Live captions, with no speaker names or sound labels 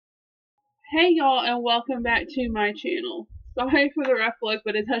Hey y'all, and welcome back to my channel. Sorry for the rough look,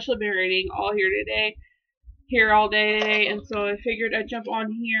 but it's actually been raining all here all day today, and so I figured I'd jump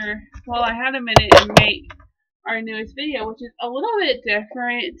on here while I had a minute and make our newest video, which is a little bit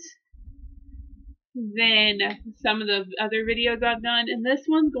different than some of the other videos I've done, and this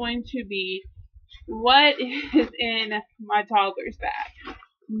one's going to be what is in my toddler's bag.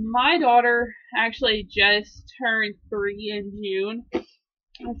 My daughter actually just turned 3 in June.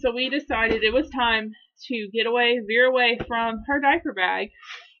 And so we decided it was time to veer away from her diaper bag,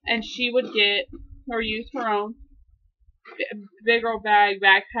 and she would get or use her own big old bag,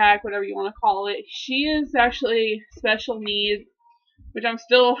 backpack, whatever you want to call it. She is actually special needs, which I'm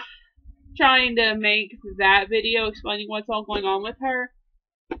still trying to make that video explaining what's all going on with her.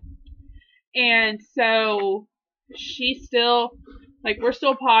 And so she's still, we're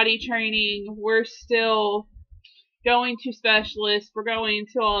still potty training, we're still going to specialists, we're going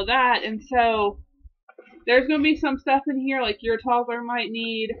to all of that, and so there's going to be some stuff in here like your toddler might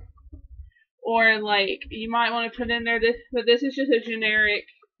need, or you might want to put in there but this is just a generic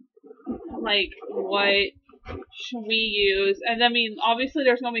what should we use. And I mean, obviously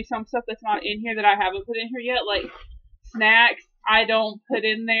there's going to be some stuff that's not in here that I haven't put in here yet, like snacks I don't put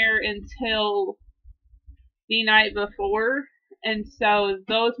in there until the night before. And so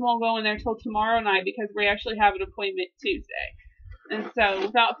those won't go in there till tomorrow night because we actually have an appointment Tuesday. And so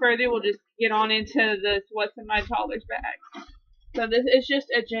without further, we'll just get on into this what's in my toddler's bag. So this is just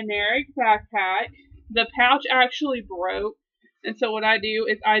a generic backpack. The pouch actually broke. And so what I do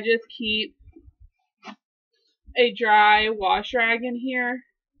is I just keep a dry wash rag in here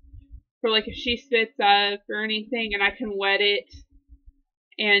for if she spits up or anything, and I can wet it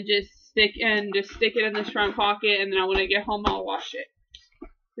and just stick it in this front pocket, and then when I get home I'll wash it.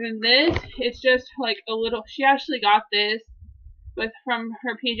 And this, it's just a little, she actually got this from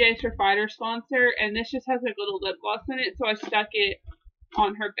her PJs for Fighter sponsor, and this just has a little lip gloss in it, so I stuck it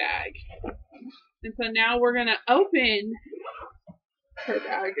on her bag. And so now we're gonna open her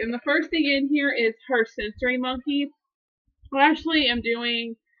bag, and the first thing in here is her sensory monkey. I actually am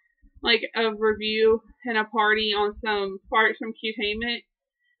doing a review and a party on some parts from Qtainment.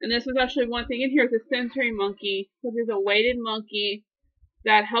 And this is actually one thing in here is a sensory monkey, which is a weighted monkey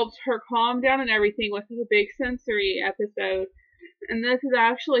that helps her calm down and everything with a big sensory episode. And this has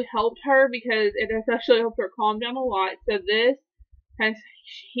actually helped her because it has actually helped her calm down a lot. So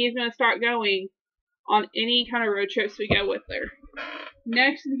he's going to start going on any kind of road trips we go with her.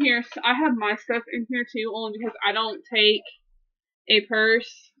 Next in here, I have my stuff in here too, only because I don't take a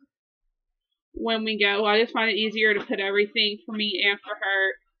purse when we go. I just find it easier to put everything for me and for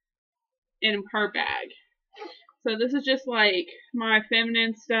her in her bag. So this is just my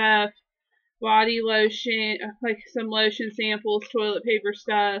feminine stuff, body lotion, some lotion samples, toilet paper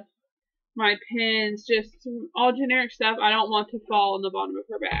stuff, my pens, just all generic stuff I don't want to fall in the bottom of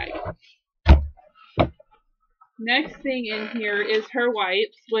her bag. Next thing in here is her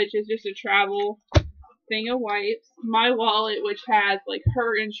wipes, which is just a travel thing of wipes, my wallet, which has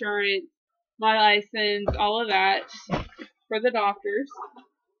her insurance, my license, all of that for the doctors.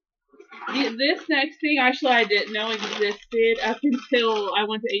 This next thing, actually, I didn't know existed up until I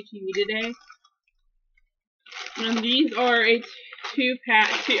went to HEB today. And these are a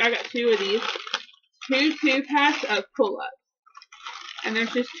I got 2 of these. 2 packs of pull-ups. And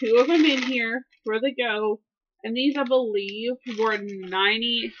there's just 2 of them in here for the go. And these, I believe, were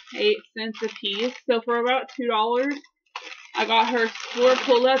 98 cents a piece. So for about $2, I got her 4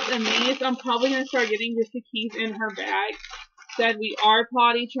 pull-ups, and these I'm probably going to start getting just to keep in her bag. Said we are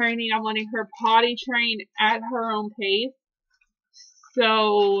potty training. I'm letting her potty train at her own pace.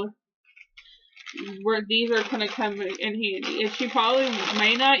 So these are going to come in handy. And she probably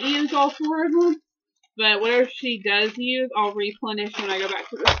may not use all 4 of them, but whatever she does use, I'll replenish when I go back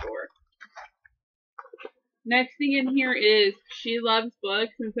to the store. Next thing in here is she loves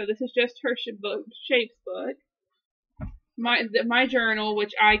books, and so this is just her shapes book. My journal,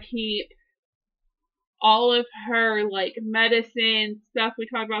 which I keep all of her medicine stuff we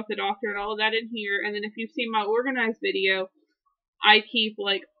talked about with the doctor and all of that in here. And then if you've seen my organized video, I keep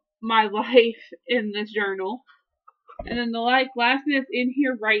my life in this journal. And then the last thing that's in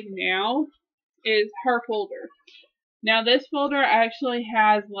here right now is her folder. Now this folder actually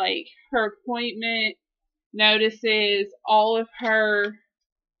has her appointment notices, all of her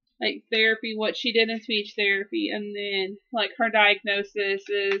therapy, what she did in speech therapy, and then her diagnosis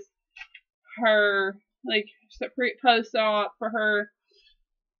is her post-op for her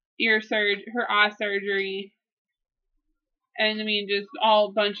her eye surgery, and I mean just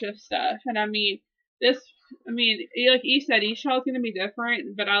all bunch of stuff. And I mean this I mean, like you said, each child's going to be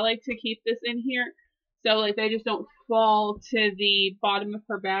different, but I like to keep this in here so like they just don't fall to the bottom of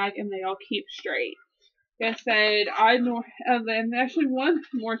her bag and they all keep straight. Like I said, and actually one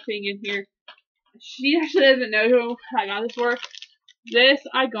more thing in here. She actually doesn't know who I got this for. This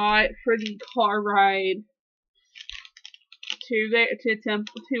I got for the car ride to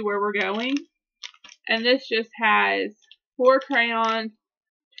where we're going. And this just has 4 crayons,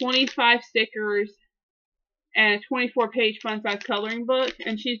 25 stickers, and a 24-page fun-size coloring book.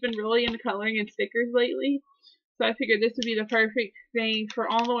 And she's been really into coloring and stickers lately. So I figured this would be the perfect thing for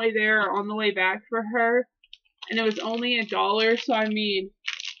on the way there or on the way back for her. And it was only $1, so I mean,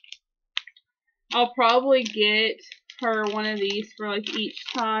 I'll probably get her one of these for like each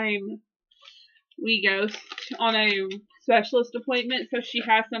time we go on a specialist appointment, so she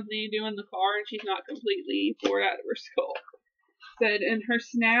has something to do in the car and she's not completely bored out of her skull. Said, and her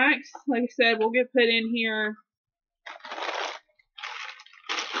snacks, like I said, will get put in here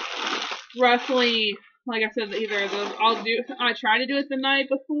roughly, like I said, either of those. I try to do it the night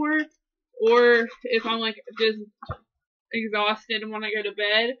before, or if I'm like just exhausted and want to go to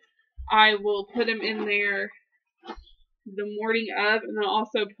bed, I will put them in there the morning of, and then I'll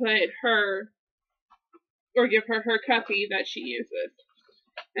also put her, or give her her cuppy that she uses.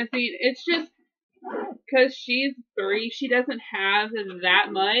 And see, it's just because she's 3, she doesn't have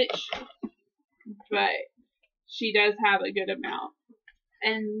that much, but she does have a good amount.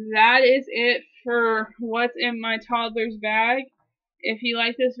 And that is it for what's in my toddler's bag. If you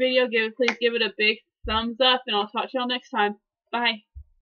like this video, please give it a big thumbs up, and I'll talk to y'all next time. Bye.